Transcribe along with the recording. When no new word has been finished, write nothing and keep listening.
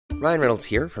Ryan Reynolds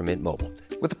here from Mint Mobile.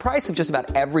 With the price of just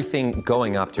about everything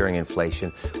going up during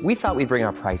inflation, we thought we'd bring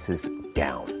our prices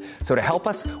down. So to help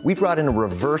us, we brought in a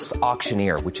reverse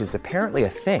auctioneer, which is apparently a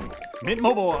thing. Mint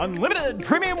Mobile Unlimited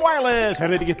Premium Wireless. How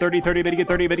to get 30, 30, bit to get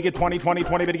 30, bit to get 20, 20,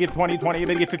 20, bit to get 20, 20,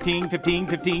 bit to get 15, 15,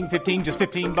 15, 15, just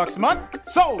 $15 a month?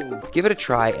 Sold! Give it a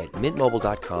try at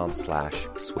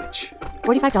mintmobile.com/switch.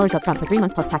 $45 up front for 3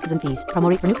 months plus taxes and fees. Promo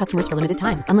rate for new customers for limited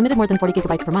time. Unlimited more than 40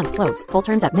 gigabytes per month. Slows full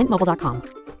terms at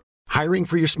mintmobile.com. Hiring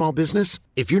for your small business?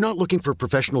 If you're not looking for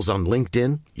professionals on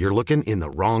LinkedIn, you're looking in the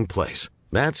wrong place.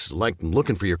 That's like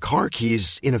looking for your car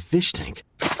keys in a fish tank.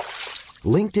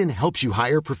 LinkedIn helps you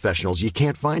hire professionals you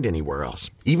can't find anywhere else,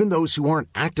 even those who aren't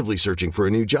actively searching for a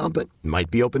new job but might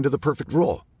be open to the perfect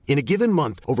role. In a given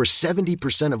month, over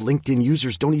 70% of LinkedIn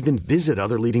users don't even visit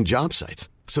other leading job sites.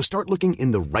 So start looking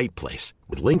in the right place.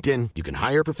 With LinkedIn, you can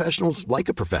hire professionals like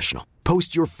a professional.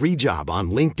 Post your free job on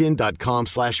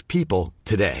linkedin.com/people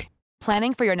today.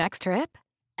 Planning for your next trip?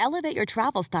 Elevate your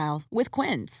travel style with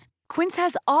Quince. Quince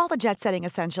has all the jet-setting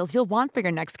essentials you'll want for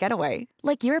your next getaway,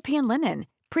 like European linen,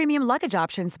 premium luggage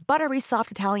options, buttery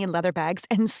soft Italian leather bags,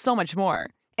 and so much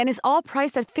more. And is all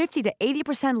priced at 50 to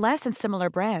 80% less than similar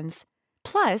brands.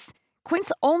 Plus,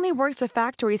 Quince only works with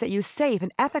factories that use safe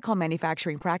and ethical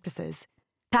manufacturing practices.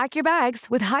 Pack your bags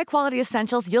with high-quality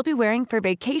essentials you'll be wearing for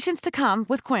vacations to come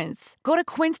with Quince. Go to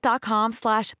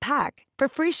quince.com/pack for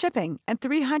free shipping and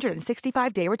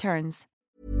 365-day returns.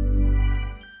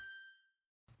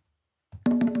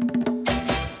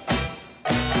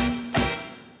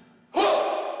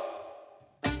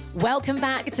 Welcome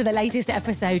back to the latest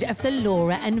episode of the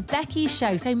Laura and Becky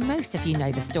Show. So most of you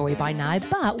know the story by now,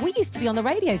 but we used to be on the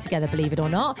radio together, believe it or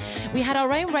not. We had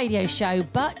our own radio show,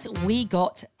 but we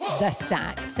got the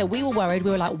sack. So we were worried. We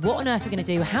were like, what on earth are we going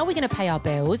to do? How are we going to pay our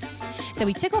bills? So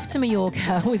we took off to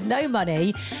Mallorca with no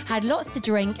money, had lots to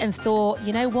drink and thought,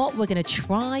 you know what? We're going to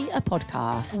try a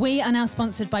podcast. We are now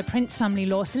sponsored by Prince Family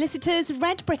Law Solicitors,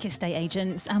 Red Brick Estate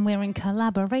Agents, and we're in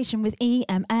collaboration with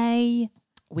EMA.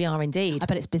 We are indeed. I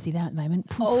bet it's busy there at the moment.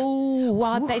 Oh,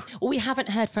 I bet it's, well, we haven't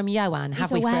heard from Johan,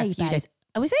 have we, for a few days?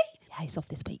 Oh, is he? Yeah, he's off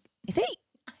this week. Is he?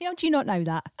 How do you not know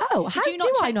that? Oh, how do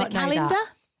I not know calendar? that?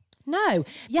 No,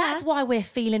 that's why we're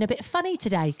feeling a bit funny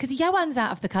today, because Johan's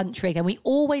out of the country and we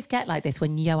always get like this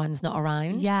when Johan's not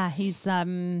around. Yeah, he's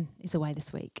away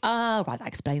this week. Oh, right, that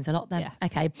explains a lot then. Yeah.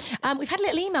 Okay. We've had a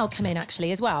little email come in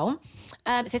actually as well.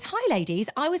 It says, hi ladies,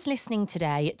 I was listening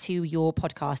today to your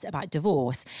podcast about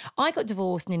divorce. I got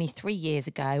divorced nearly 3 years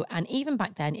ago, and even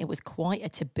back then it was quite a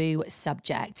taboo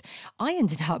subject. I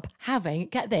ended up having,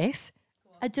 get this,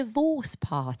 a divorce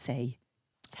party.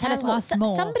 Tell us more.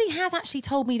 Somebody has actually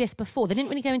told me this before. They didn't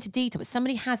really go into detail, but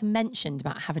somebody has mentioned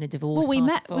about having a divorce party. Well,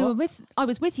 we met. Before. I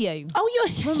was with you. Oh,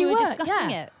 you were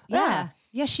discussing it. Yeah.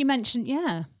 Yeah, she mentioned.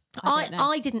 Yeah.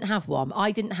 I didn't have one.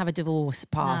 I didn't have a divorce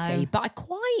party, but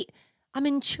I'm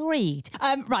intrigued.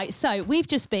 Right. So we've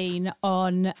just been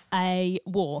on a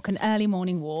walk, an early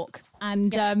morning walk.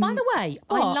 And by the way,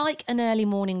 I like an early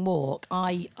morning walk.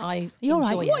 I You're enjoy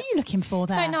right. it. What are you looking for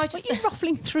there? So now What are you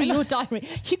ruffling through your diary?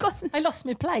 I lost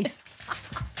my place.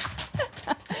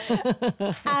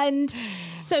 And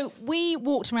so we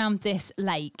walked around this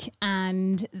lake,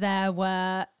 and there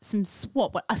were a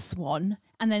swan,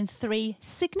 and then 3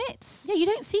 cygnets. Yeah, you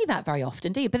don't see that very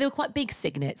often, do you? But they were quite big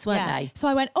cygnets, weren't they? So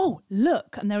I went, oh,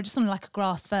 look. And they were just on like a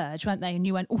grass verge, weren't they? And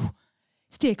you went, oh,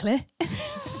 steer clear.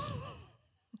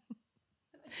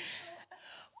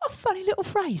 What a funny little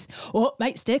phrase. Oh,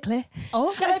 mate, steer clear.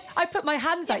 Oh, I put my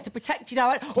hands out to protect you.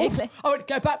 I went,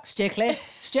 go back, steer clear,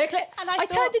 steer clear. And I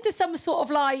turned into some sort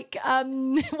of like,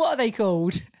 what are they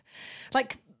called?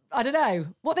 Like, I don't know.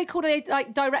 What they call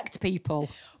like direct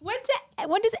people. When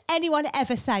does anyone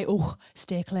ever say, oh,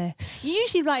 steer clear? You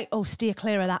usually like, oh, steer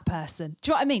clear of that person.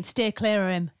 Do you know what I mean? Steer clear of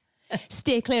him.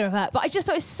 Steer clear of her. But I just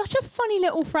thought it's such a funny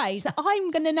little phrase that I'm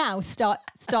going to now start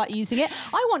using it.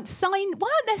 I want why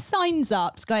aren't there signs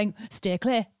up going, steer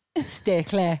clear? Steer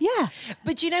clear. Yeah.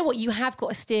 But do you know what? You have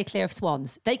got to steer clear of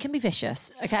swans. They can be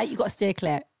vicious, okay? You've got to steer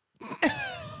clear.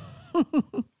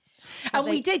 And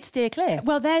we did steer clear.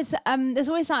 Well, there's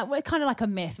always like, kind of like a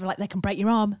myth. Like, they can break your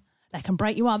arm. They can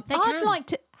break your arm. I'd like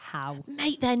to... How?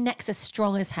 Mate, their necks are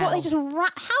strong as hell. What, they just how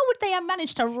would they have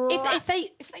managed to if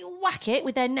they whack it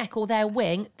with their neck or their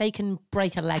wing, they can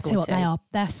break a leg or two. What they are.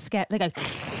 They're scared. They go...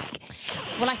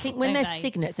 Well, I think when there's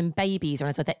cygnets and babies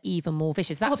around, so they're even more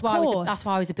vicious. That's why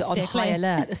I was a bit on high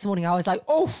alert this morning. I was like,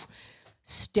 oh,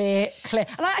 steer clear.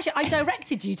 And I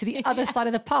directed you to the other side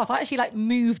of the path. I actually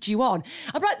moved you on.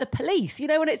 I'm like the police, you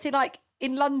know, when it's like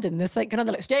in London, there's like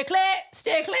another like, steer clear.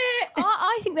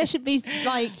 I think there should be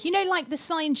like, you know, like the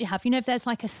signs you have, you know, if there's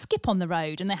like a skip on the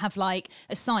road and they have like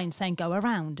a sign saying go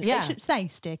around, Yeah. they should say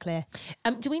steer clear.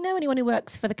 Do we know anyone who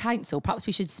works for the council? Perhaps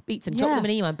we should speak to them, drop Yeah. them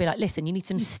an email and be like, listen, you need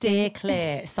some steer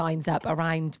clear signs up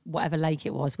around whatever lake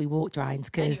it was we walked around,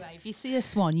 because Anyway, if you see a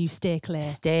swan, you steer clear.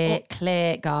 steer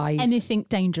clear, guys. Anything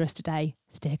dangerous today,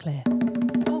 steer clear.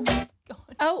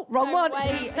 Oh, wrong one.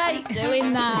 Wait, Hey.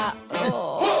 doing that.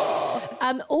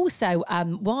 Also,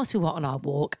 whilst we were on our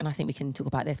walk, and I think we can talk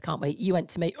about this, can't we? You went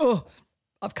to me, oh,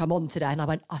 I've come on today. And I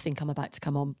went, I think I'm about to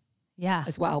come on Yeah.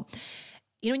 as well.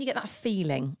 You know, when you get that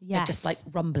feeling of just Yes. like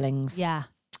rumblings Yeah.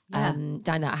 down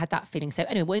there, I had that feeling. So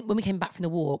anyway, when we came back from the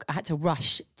walk, I had to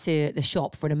rush to the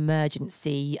shop for an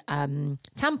emergency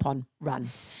tampon run.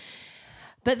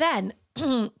 But then...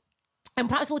 And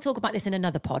perhaps we'll talk about this in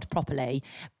another pod properly,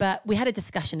 but we had a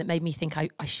discussion that made me think I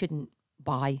shouldn't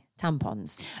buy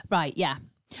tampons. Right, yeah.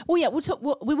 Well, yeah,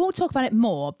 we will talk about it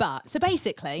more, but so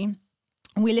basically,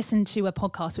 we listened to a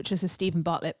podcast, which was a Stephen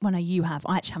Bartlett. Well, no, you have.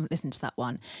 I actually haven't listened to that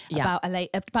one. Yeah.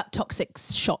 About toxic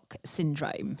shock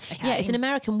syndrome. Okay? Yeah, it's an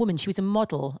American woman. She was a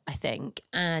model, I think,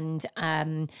 and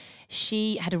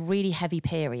she had a really heavy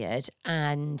period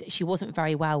and she wasn't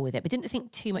very well with it, but didn't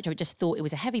think too much of it, just thought it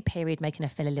was a heavy period making her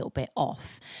feel a little bit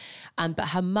off. But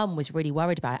her mum was really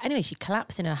worried about it. Anyway, she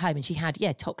collapsed in her home and she had,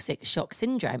 toxic shock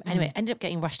syndrome. Anyway, ended up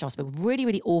getting rushed to hospital. Really,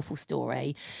 really awful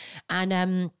story.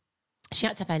 And she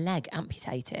had to have her leg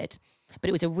amputated, but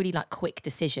it was a really like quick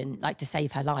decision, like to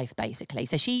save her life, basically.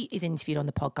 So she is interviewed on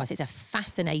the podcast. It's a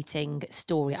fascinating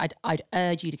story. I'd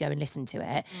urge you to go and listen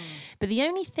to it. But the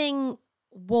only thing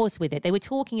was with it, they were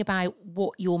talking about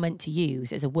what you're meant to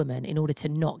use as a woman in order to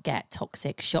not get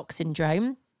toxic shock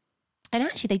syndrome. And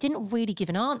actually, they didn't really give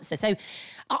an answer. So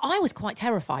I was quite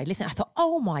terrified. Listen, I thought,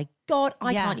 oh my God,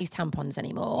 I can't use tampons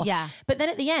anymore. Yeah. But then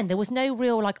at the end, there was no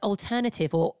real like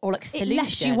alternative or like solution. It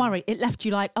left you worried. It left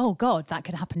you like, oh God, that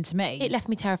could happen to me. It left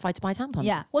me terrified to buy tampons.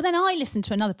 Yeah. Well, then I listened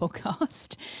to another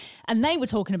podcast and they were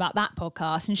talking about that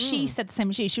podcast and she said the same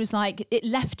as you. She was like, it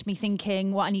left me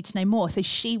thinking, well, I need to know more. So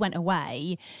she went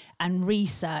away and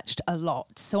researched a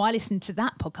lot. So I listened to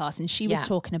that podcast and she was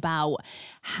talking about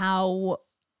how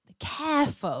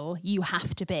careful you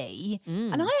have to be.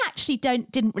 And I actually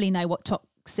didn't really know what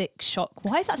toxic shock.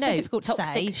 Why is that so difficult to say?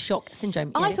 Toxic shock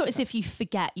syndrome. I thought it's if you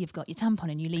forget you've got your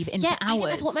tampon and you leave it in for hours. I think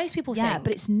that's what most people Yeah, think.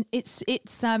 but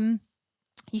it's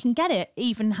you can get it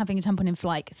even having a tampon in for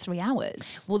like 3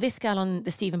 hours. Well, this girl on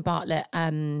the Stephen Bartlett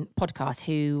podcast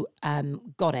who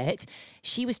got it,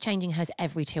 she was changing hers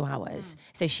every 2 hours.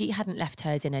 So she hadn't left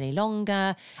hers in any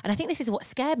longer. And I think this is what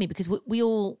scared me because we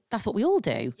all, that's what we all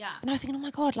do. Yeah. And I was thinking, oh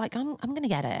my God, like I'm going to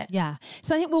get it. Yeah.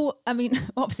 So I think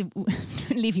obviously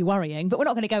leave you worrying, but we're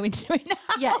not going to go into it now.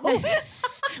 Yeah. No.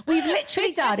 We've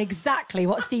literally done exactly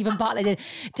what Stephen Bartlett did.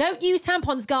 Don't use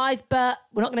tampons, guys, but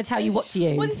we're not going to tell you what to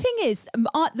use. Well, the thing is,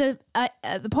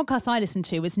 the podcast I listened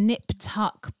to was Nip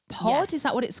Tuck Pod. Yes. Is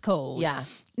that what it's called? Yeah.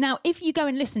 Now, if you go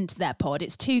and listen to their pod,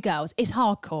 it's two girls. It's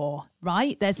hardcore,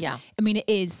 right? I mean, it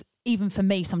is, even for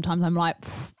me, sometimes I'm like,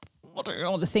 what are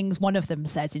all the things one of them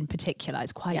says in particular?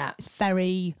 It's quite, it's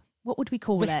very, what would we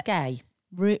call risque.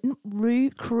 it?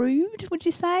 Crude, would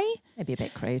you say? Maybe a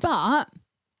bit crude. But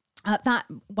that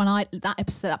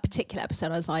particular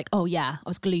episode, I was like, oh yeah, I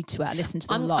was glued to it. I listened to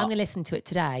them a lot. I'm going to listen to it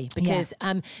today because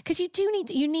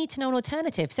you need to know an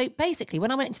alternative. So basically,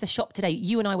 when I went into the shop today,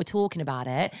 you and I were talking about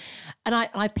it, and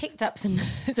I picked up some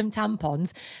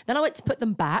tampons. Then I went to put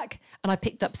them back, and I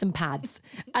picked up some pads,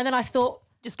 and then I thought,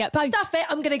 just get both. Stuff it.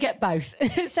 I'm going to get both.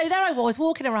 So there I was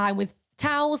walking around with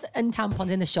towels and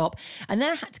tampons in the shop, and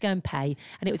then I had to go and pay,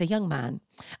 and it was a young man.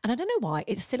 And I don't know why,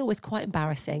 it's still always quite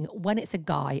embarrassing when it's a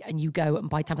guy and you go and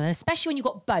buy tampons, and especially when you've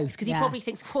got both, because he probably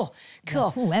thinks,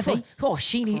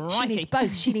 she needs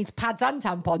both. She needs pads and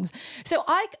tampons. So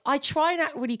I try and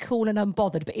act really cool and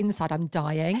unbothered, but inside I'm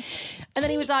dying. And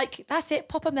then he was like, that's it,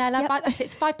 pop them there, love. That's it,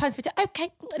 it's £5.50.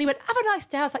 Okay. And he went, have a nice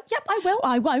day. I was like, yep, I will.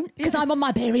 I won't, because I'm on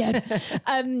my period.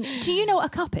 Do you know what a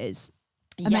cup is?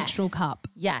 A menstrual cup.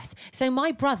 Yes. So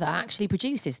my brother actually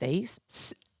produces these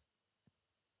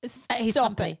at his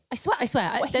company. I swear.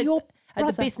 At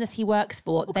the business he works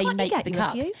for, they make the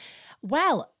cups.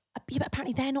 Well, but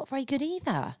apparently they're not very good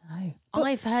either. No.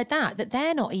 I've heard that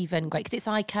they're not even great because it's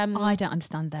like... I don't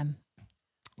understand them.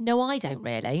 No, I don't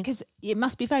really. Because it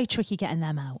must be very tricky getting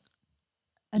them out.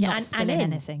 And not spilling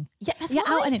anything. Yeah, that's what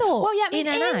I thought. Well, yeah, in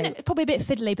and out. Probably a bit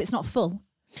fiddly, but it's not full.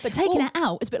 But taking it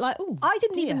out is a bit like, oh, I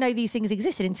didn't even know these things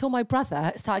existed until my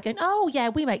brother started going, oh, yeah,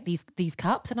 we make these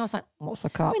cups. And I was like, what's a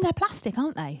cup? I mean, they're plastic,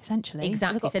 aren't they, essentially?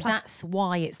 Exactly. So that's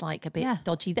why it's like a bit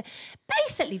dodgy.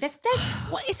 Basically, there's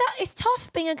what is that? It's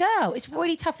tough being a girl. It's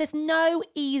really tough. There's no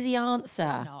easy answer.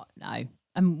 It's not, no.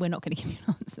 And we're not going to give you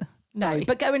an answer. Sorry. No,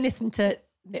 but go and listen to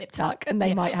Nip Tuck and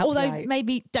they might help you Although out.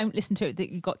 maybe don't listen to it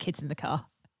that you've got kids in the car.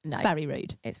 No. It's very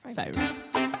rude. It's very rude.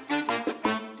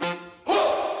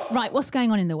 Right, what's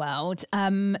going on in the world?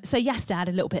 So yesterday I had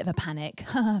a little bit of a panic,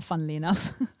 funnily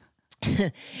enough.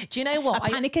 Do you know what?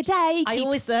 A panic a day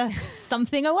keeps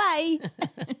something away.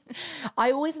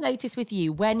 I always notice with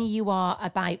you when you are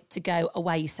about to go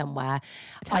away somewhere,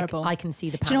 Terrible. I can see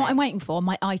the panic. Do you know what I'm waiting for?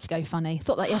 My eye to go funny.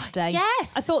 Thought that yesterday.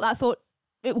 Yes. I thought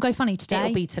it will go funny today.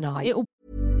 It'll be tonight. It'll.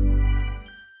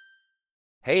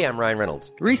 Hey, I'm Ryan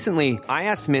Reynolds. Recently, I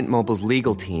asked Mint Mobile's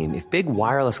legal team if big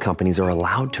wireless companies are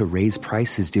allowed to raise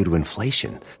prices due to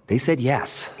inflation. They said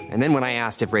yes. And then when I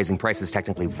asked if raising prices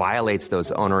technically violates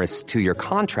those onerous 2-year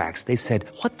contracts, they said,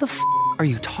 what the f*** are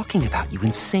you talking about, you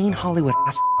insane Hollywood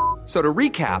ass f- So to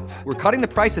recap, we're cutting the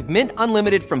price of Mint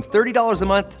Unlimited from $30 a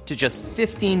month to just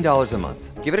 $15 a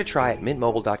month. Give it a try at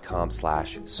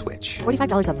mintmobile.com/switch.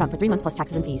 $45 up front for 3 months plus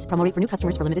taxes and fees. Promo rate for new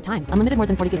customers for limited time. Unlimited more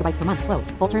than 40 gigabytes per month. Slows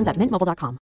full terms at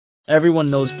mintmobile.com. Everyone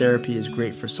knows therapy is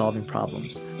great for solving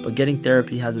problems, but getting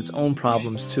therapy has its own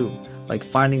problems too, like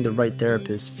finding the right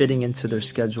therapist, fitting into their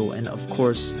schedule, and of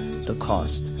course, the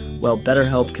cost. Well,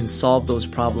 BetterHelp can solve those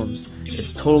problems.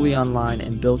 It's totally online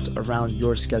and built around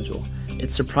your schedule.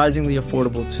 It's surprisingly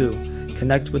affordable too.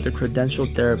 Connect with a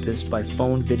credentialed therapist by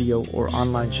phone, video, or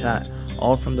online chat,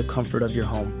 all from the comfort of your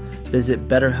home. Visit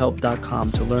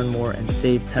BetterHelp.com to learn more and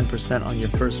save 10% on your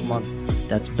first month.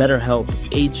 That's BetterHelp,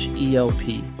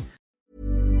 H-E-L-P.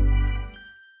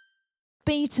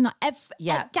 Be tonight,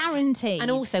 guaranteed.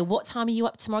 And also, what time are you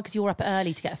up tomorrow? Because you're up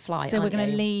early to get a flight. So we're going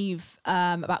to leave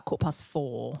about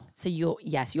 4:15. So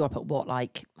you're up at what,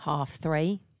 like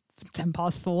 3:30?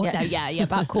 4:10. Yeah. No, yeah,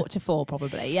 about 4:45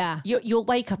 probably. Yeah, you'll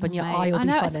wake up and your eye will be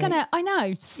funny. I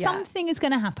know something is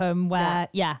going to happen where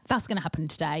that's going to happen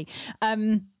today.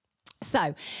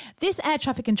 So this air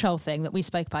traffic control thing that we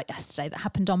spoke about yesterday that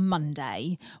happened on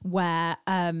Monday, where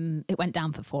it went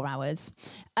down for 4 hours.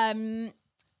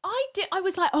 I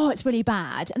was like, oh, it's really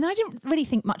bad. And then I didn't really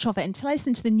think much of it until I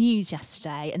listened to the news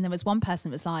yesterday. And there was one person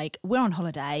that was like, we're on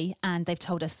holiday and they've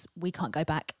told us we can't go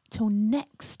back till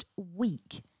next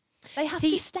week. They have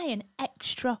to stay an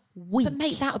extra week. But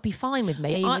mate, that would be fine with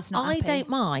me. I don't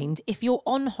mind. If you're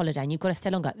on holiday and you've got to stay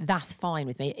longer, that's fine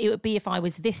with me. It would be if I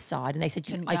was this side and they said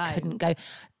I couldn't go,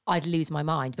 I'd lose my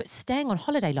mind. But staying on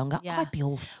holiday longer, I'd be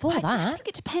all for that. I think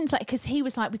it depends, because he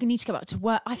was like, we need to go back to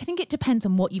work. I think it depends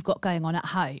on what you've got going on at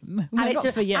home. And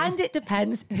it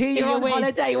depends who you're on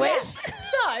holiday with.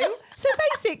 So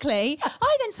basically,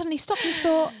 I then suddenly stopped and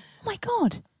thought, oh my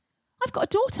God, I've got a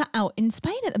daughter out in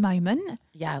Spain at the moment.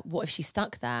 Yeah, what if she's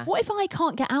stuck there? What if I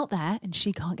can't get out there and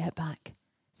she can't get back?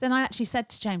 So then I actually said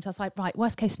to James, I was like, right,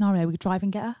 worst case scenario, we could drive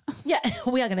and get her. Yeah,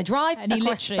 we are going to drive and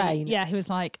across Spain. Yeah, he was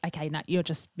like, okay, now you're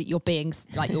being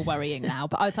like, you're worrying now.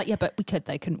 But I was like, yeah, but we could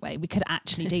though, couldn't we? We could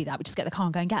actually do that. We just get the car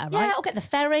and go and get her, right? Yeah, I'll get the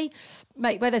ferry.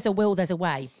 Mate, where there's a will, there's a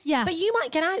way. Yeah. But you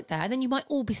might get out there and then you might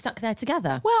all be stuck there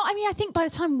together. Well, I mean, I think by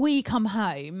the time we come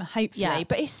home, hopefully,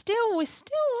 but we're still.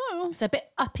 It's a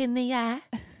bit up in the air.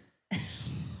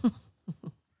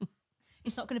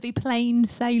 It's not going to be plain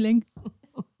sailing.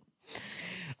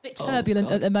 It's a bit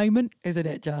turbulent at the moment, isn't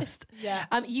it? Just yeah.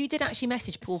 You did actually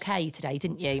message Paul Kay today,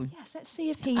 didn't you? Yes. Let's see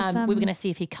if he's. We were going to see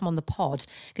if he'd come on the pod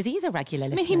because he's a regular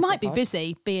listener. I mean, he might be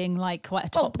busy being like quite a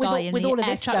top guy with all of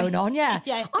this going on. Yeah,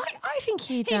 yeah. I think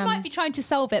he might be trying to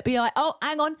solve it. Be like, oh,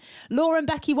 hang on, Laura and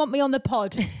Becky want me on the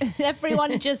pod.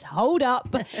 Everyone, just hold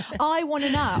up. I want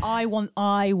to know. I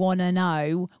want to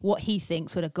know what he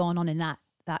thinks would have gone on in that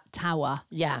tower.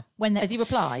 Yeah. Has he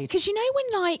replied? Because you know when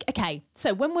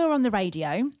so when we were on the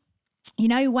radio, you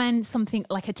know when something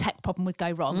like a tech problem would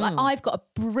go wrong. Like I've got a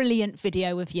brilliant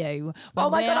video of you. Oh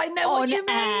my God, I know what you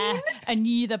mean. And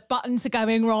the buttons are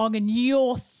going wrong and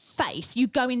your face, you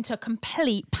go into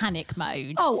complete panic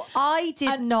mode. Oh, I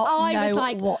did not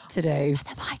know what to do. Put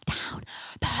the mic down.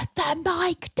 Put the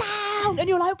mic down. And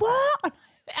you're like, what?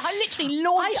 I literally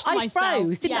launched myself. I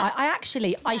froze, didn't I?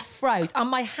 I froze, and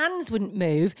my hands wouldn't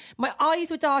move. My eyes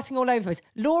were darting all over us.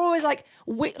 Laura was like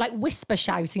whisper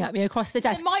shouting at me across the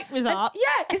desk. The mic was up.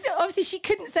 Yeah, because obviously she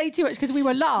couldn't say too much because we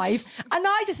were live, and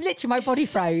I just literally, my body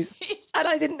froze, and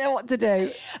I didn't know what to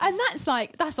do. And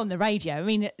that's on the radio. I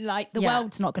mean, like the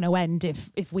world's not going to end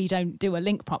if we don't do a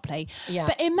link properly. Yeah.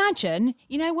 But imagine,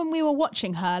 when we were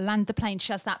watching her land the plane,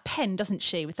 she has that pen, doesn't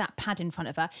she, with that pad in front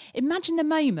of her. Imagine the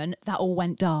moment that all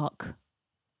went dark.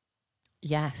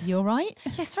 Yes. You all right?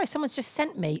 Yeah, sorry, someone's just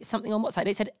sent me something on WhatsApp.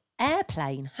 It said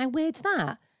airplane. How weird's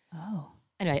that? Oh.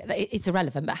 Anyway, it's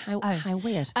irrelevant, but how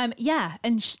weird. Yeah,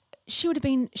 and she would have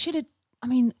been,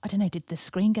 I don't know, did the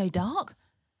screen go dark?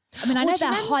 I mean, I know do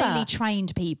you they're remember? highly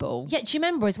trained people. Yeah, do you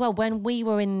remember as well when we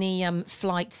were in the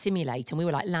flight simulator and we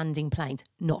were like landing planes?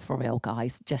 Not for real,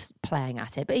 guys, just playing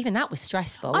at it. But even that was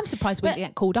stressful. I'm surprised we didn't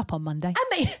get called up on Monday. I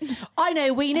mean, I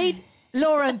know we need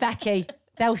Laura and Becky.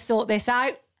 They'll sort this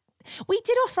out. We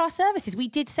did offer our services. We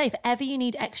did say if ever you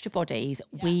need extra bodies,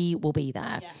 we will be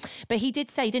there. Yeah. But he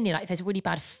did say, didn't he, like if there's really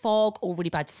bad fog or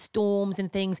really bad storms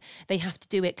and things, they have to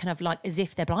do it kind of like as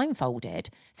if they're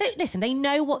blindfolded. So listen, they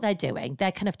know what they're doing.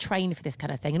 They're kind of trained for this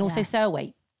kind of thing. And also, so are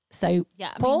we. So,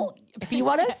 Paul, if you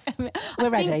want us, we're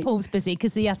ready. I think Paul's busy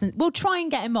because he hasn't. We'll try and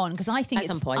get him on because I think At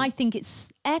some point. I think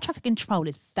it's air traffic control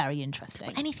is very interesting.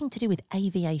 Well, anything to do with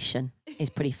aviation is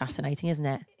pretty fascinating, isn't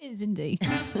it? It is indeed.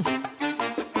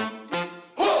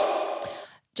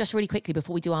 Just really quickly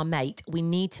before we do our mate, we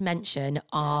need to mention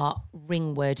our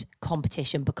Ringwood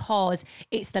competition because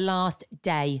it's the last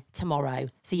day tomorrow.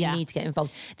 So you need to get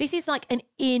involved. This is like an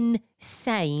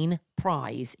insane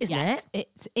prize, isn't it?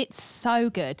 It's so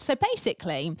good. So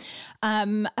basically,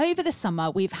 over the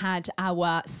summer, we've had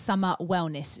our summer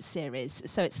wellness series.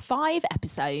 So it's 5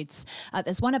 episodes.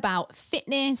 There's one about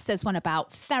fitness, there's one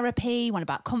about therapy, one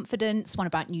about confidence, one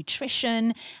about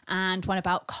nutrition, and one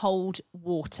about cold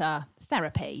water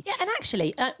therapy. Yeah, and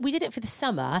actually, we did it for the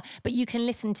summer, but you can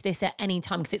listen to this at any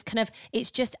time because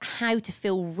it's just how to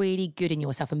feel really good in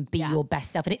yourself and be your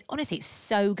best self. And it's honestly, it's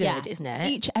so good, isn't it?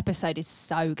 Each episode is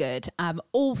so good.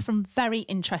 All from very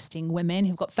interesting women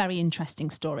who've got very interesting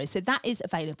stories. So that is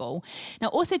available. Now,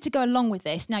 also to go along with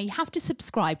this, now you have to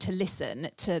subscribe to listen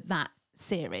to that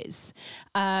series.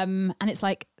 And it's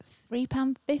like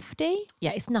 £3.50.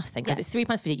 Yeah, it's nothing because it's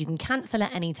 £3.50. You can cancel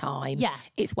at any time. Yeah.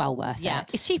 It's well worth it.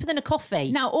 It's cheaper than a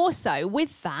coffee. Now, also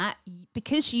with that,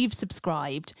 because you've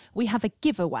subscribed, we have a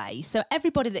giveaway. So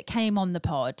everybody that came on the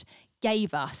pod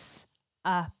gave us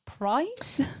a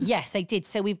prize. Yes, they did.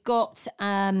 So we've got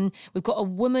a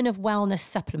Woman of Wellness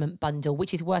supplement bundle,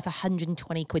 which is worth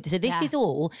 120 quid. So this is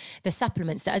all the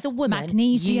supplements that as a woman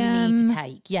magnesium, you need to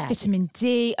take. Yeah, vitamin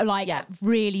D,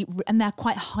 really, and they're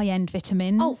quite high-end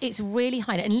vitamins. Oh, it's really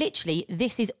high. And literally,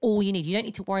 this is all you need. You don't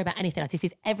need to worry about anything else. This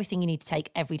is everything you need to take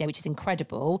every day, which is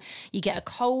incredible. You get a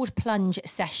cold plunge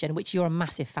session, which you're a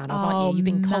massive fan of, aren't you? You've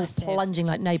been cold plunging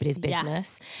like nobody's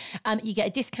business. You get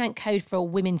a discount code for a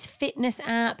women's fitness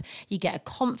app. You get a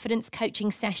confidence coaching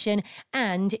session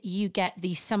and you get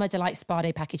the Summer Delight Spa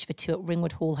Day package for 2 at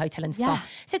Ringwood Hall Hotel and Spa.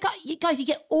 So guys, you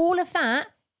get all of that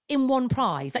in one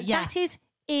prize. That is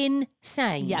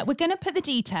insane. Yeah, we're going to put the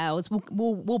details.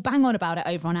 We'll bang on about it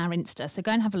over on our Insta. So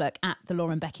go and have a look at the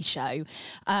Laura and Becky Show.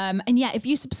 And if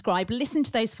you subscribe, listen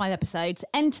to those 5 episodes,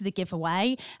 enter the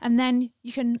giveaway, and then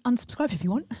you can unsubscribe if you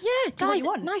want. Yeah, guys,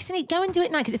 nice and neat. Go and do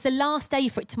it now because it's the last day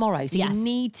for it tomorrow. So you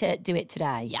need to do it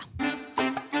today. Yeah.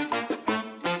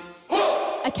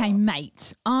 Okay,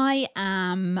 mate, I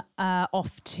am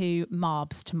off to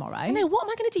Marbs tomorrow. No, what am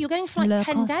I going to do? You're going for like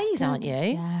 10 days, aren't you?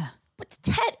 Yeah. But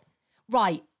 10...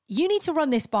 Right, you need to run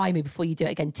this by me before you do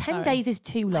it again. 10 days is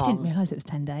too long. I didn't realise it was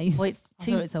 10 days. Well, it's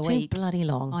too bloody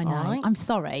long. I know. Right? I'm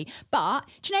sorry. But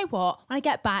do you know what? When I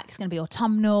get back, it's going to be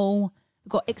autumnal.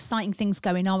 We've got exciting things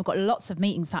going on. We've got lots of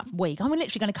meetings that week. I'm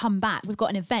literally going to come back. We've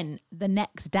got an event the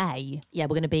next day. Yeah,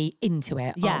 we're going to be into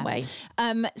it, aren't we?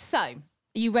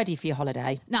 Are you ready for your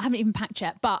holiday? No, I haven't even packed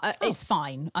yet, but it's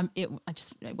fine. It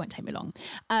won't take me long.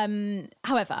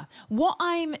 However, what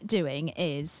I'm doing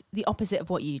is the opposite of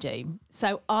what you do.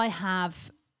 So I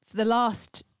have, for the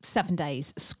last 7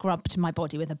 days, scrubbed my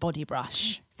body with a body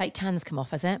brush. Fake tans come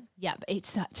off, has it? Yeah, but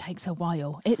that takes a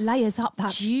while. It layers up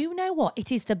that. Do you know what?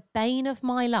 It is the bane of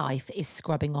my life is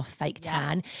scrubbing off fake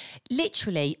tan.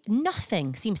 Literally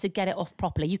nothing seems to get it off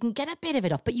properly. You can get a bit of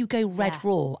it off, but you go red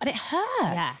raw and it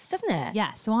hurts, doesn't it?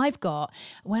 Yeah, so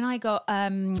when I got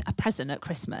a present at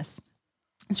Christmas,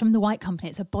 it's from the White Company.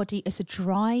 It's a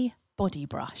dry body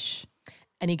brush.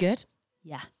 Any good?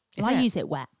 Yeah. I use it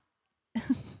wet.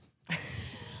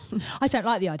 I don't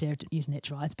like the idea of using it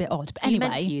dry. It's a bit odd. But anyway, you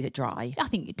meant to use it dry. I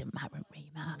think it didn't really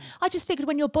matter. I just figured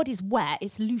when your body's wet,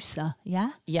 it's looser.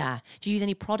 Yeah. Yeah. Do you use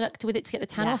any product with it to get the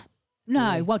tan off?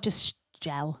 No. Well, just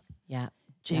gel. Yeah.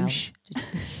 Douche.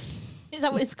 Is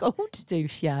that what it's called?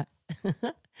 Douche. Yeah.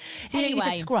 So you don't use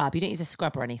a scrub? You don't use a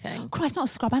scrub or anything? Christ, not a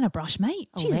scrub and a brush, mate.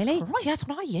 Oh, Jesus really? Christ. See, that's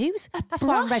what I use. That's brush?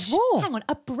 why I'm red raw. Hang on,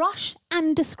 a brush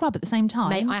and a scrub at the same time?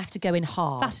 Mate, I have to go in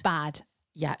hard. That's bad.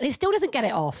 Yeah. And it still doesn't get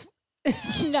it off.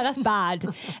 No, that's bad.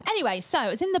 Anyway, so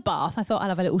it was in the bath. I thought I'll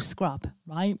have a little scrub,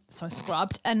 right? So I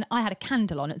scrubbed and I had a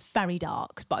candle on. It's very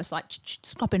dark, but I was like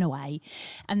scrubbing away,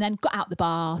 and then got out the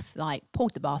bath, like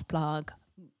pulled the bath plug,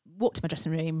 walked to my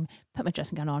dressing room, put my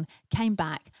dressing gown on, came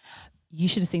back. You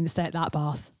should have seen the state of that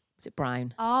bath. Was it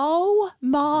brown? Oh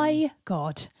my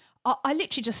God. I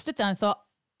literally just stood there and thought,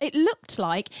 it looked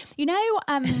like, you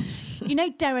know,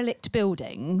 derelict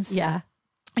buildings. Yeah.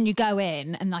 And you go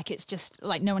in and like it's just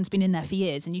like no one's been in there for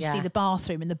years, and you see the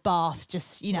bathroom and the bath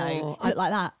just, you know, look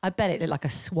like that. I bet it looked like a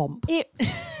swamp.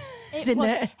 Isn't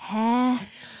it? Hair.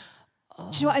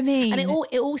 Do you know what I mean? And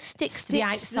it all sticks to the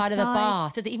outside of the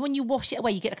bath. Does it? Even when you wash it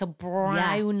away, you get like a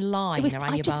brown line around your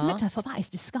bath. I just looked, I thought that is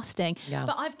disgusting. Yeah.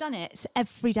 But I've done it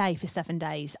every day for 7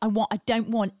 days. I don't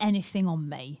want anything on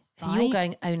me. So right? you're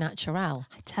going au naturel.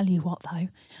 I tell you what though,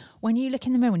 when you look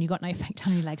in the mirror and you've got no fake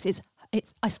tan on your legs,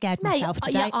 I scared myself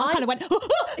today. I kind of went.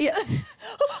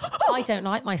 I don't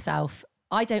like myself.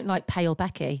 I don't like pale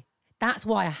Becky. That's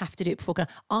why I have to do it before.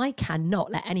 I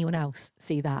cannot let anyone else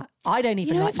see that. I don't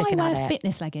even like looking at it. If I wear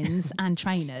fitness leggings and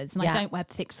trainers and I don't wear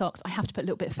thick socks, I have to put a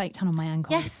little bit of fake tan on my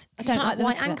ankles. Yes, I don't like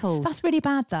white ankles. That's really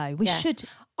bad though. We should.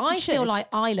 I feel like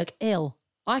I look ill.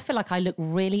 I feel like I look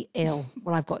really ill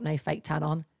when I've got no fake tan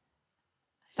on.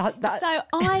 So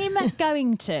I'm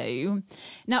going to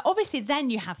now. Obviously, then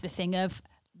you have the thing of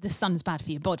the sun's bad for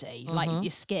your body, like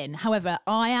your skin. However,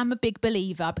 I am a big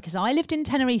believer because I lived in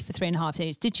Tenerife for 3.5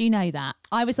 years. Did you know that?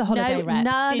 I was a holiday rep.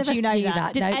 Did you know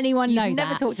that? Did anyone know that? You've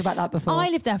never talked about that before. I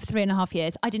lived there for 3.5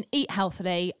 years. I didn't eat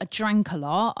healthily. I drank a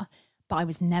lot, but I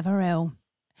was never ill.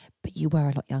 But you were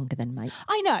a lot younger than me.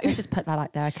 I know. Let's just put that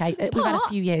out there, okay? We've had a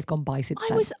few years gone by since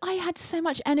then. I had so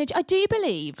much energy. I do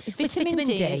believe vitamin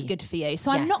D is good for you.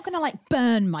 So I'm not going to like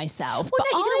burn myself. Well, but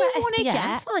no, you're I going want to to wear get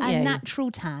SPF, aren't you? a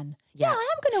natural tan. Yeah. I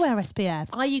am going to wear SPF.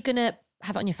 Are you going to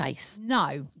have it on your face?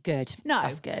 No. Good. No.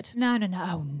 That's good. No.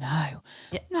 Oh, no.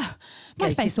 Yeah. No.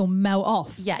 My face will melt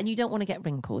off. Yeah, and you don't want to get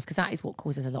wrinkles because that is what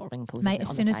causes a lot of wrinkles. Mate,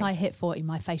 as soon as I hit 40,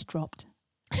 my face dropped.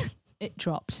 It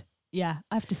dropped. Yeah,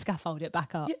 I have to scaffold it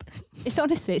back up. It's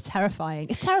honestly, it's terrifying.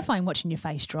 It's terrifying watching your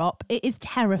face drop. It is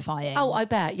terrifying. Oh, I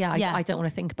bet. Yeah, I don't want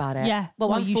to think about it. Yeah.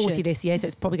 Well, I'm 40 this year, so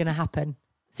it's probably going to happen.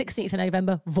 16th of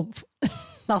November, voomp.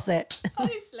 That's it.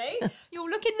 Honestly, you'll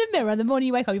look in the mirror the morning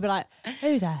you wake up, you'll be like,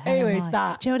 who the hell Who am is I?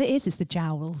 that? Do you know what it is? It's the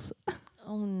jowls.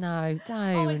 Oh no,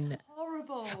 don't. It's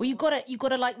horrible. Well, you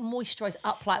gotta like moisturise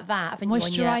up like that, haven't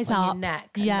Moisturise you, on your up. neck,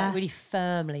 and like really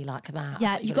firmly like that.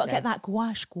 Yeah, you got to get that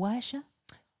gouache.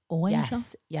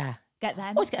 Yes, yeah. Get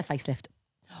them. Always get a facelift.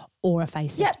 Or a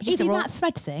facelift. Yeah, you do either or. that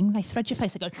thread thing, they thread your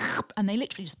face, they go, and they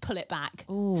literally just pull it back.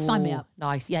 Ooh, sign me up.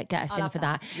 Nice. Yeah, get us in for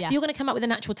that. Yeah. So you're going to come up with a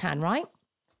natural tan, right?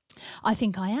 I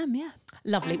think I am, yeah.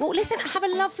 Lovely. Well, listen, have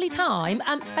a lovely time.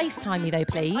 FaceTime me though,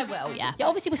 please. I will, yeah. Yeah,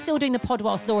 obviously we're still doing the pod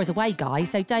whilst Laura's away,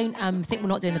 guys. So don't think we're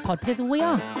not doing the pod because we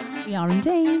are. We are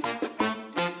indeed.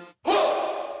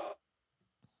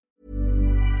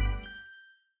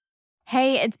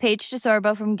 Hey, it's Paige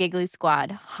DeSorbo from Giggly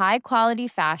Squad. High quality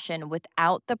fashion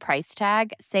without the price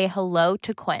tag. Say hello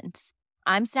to Quince.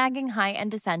 I'm snagging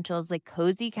high-end essentials like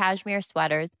cozy cashmere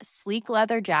sweaters, sleek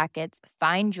leather jackets,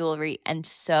 fine jewelry, and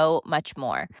so much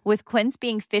more. With Quince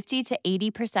being 50 to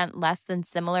 80% less than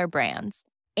similar brands.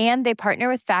 And they partner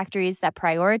with factories that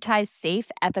prioritize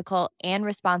safe, ethical, and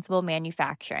responsible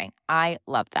manufacturing. I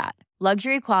love that.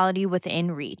 Luxury quality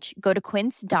within reach. Go to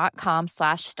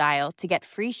quince.com/style to get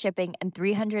free shipping and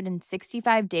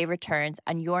 365-day returns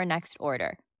on your next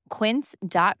order.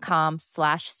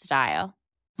 Quince.com/style.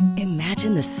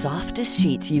 Imagine the softest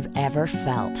sheets you've ever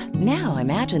felt. Now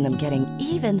imagine them getting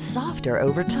even softer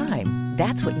over time.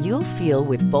 That's what you'll feel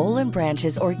with Boll &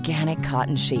 Branch's organic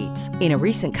cotton sheets. In a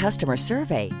recent customer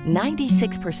survey,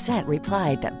 96%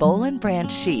 replied that Boll &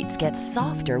 Branch sheets get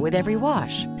softer with every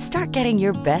wash. Start getting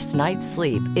your best night's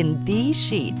sleep in these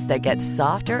sheets that get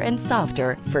softer and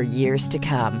softer for years to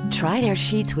come. Try their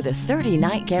sheets with a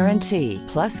 30-night guarantee.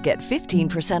 Plus, get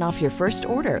 15% off your first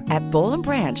order at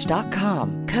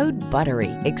bollandbranch.com. Code BUTTERY.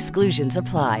 Exclusions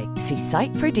apply. See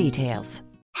site for details.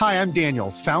 Hi, I'm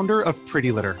Daniel, founder of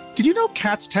Pretty Litter. Did you know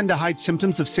cats tend to hide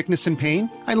symptoms of sickness and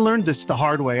pain? I learned this the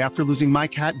hard way after losing my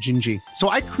cat, Gingy. So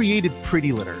I created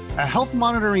Pretty Litter, a health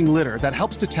monitoring litter that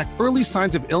helps detect early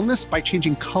signs of illness by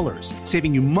changing colors,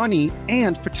 saving you money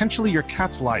and potentially your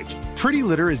cat's life. Pretty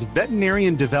Litter is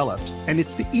veterinarian developed, and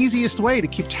it's the easiest way to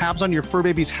keep tabs on your fur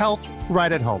baby's health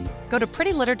right at home. Go to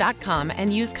prettylitter.com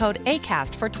and use code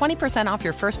ACAST for 20% off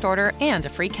your first order and a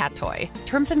free cat toy.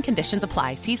 Terms and conditions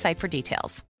apply. See site for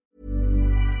details.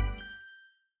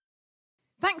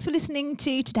 Thanks for listening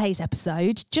to today's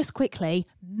episode. Just quickly,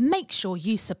 make sure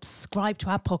you subscribe to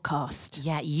our podcast.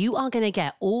 Yeah, you are going to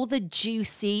get all the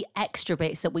juicy extra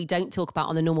bits that we don't talk about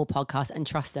on the normal podcast. And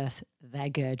trust us, they're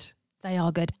good. They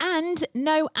are good. And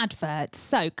no adverts.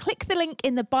 So click the link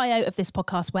in the bio of this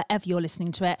podcast wherever you're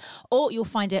listening to it, or you'll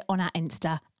find it on our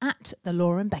Insta @The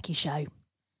Laura and Becky Show.